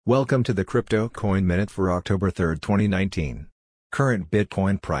Welcome to the Crypto Coin Minute for October 3, 2019. Current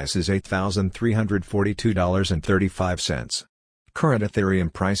Bitcoin price is $8,342.35. Current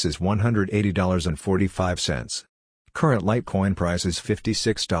Ethereum price is $180.45. Current Litecoin price is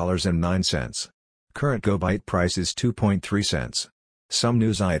 $56.09. Current GoByte price is 2.3 cents. Some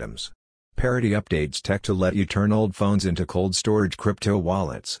news items. Parity updates tech to let you turn old phones into cold storage crypto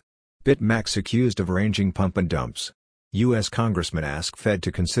wallets. BitMax accused of arranging pump and dumps. U.S. Congressman ask Fed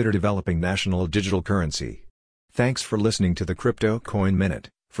to consider developing national digital currency. Thanks for listening to the Crypto Coin Minute.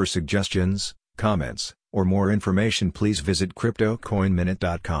 For suggestions, comments, or more information, please visit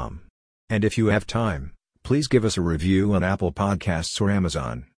CryptoCoinMinute.com. And if you have time, please give us a review on Apple Podcasts or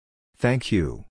Amazon. Thank you.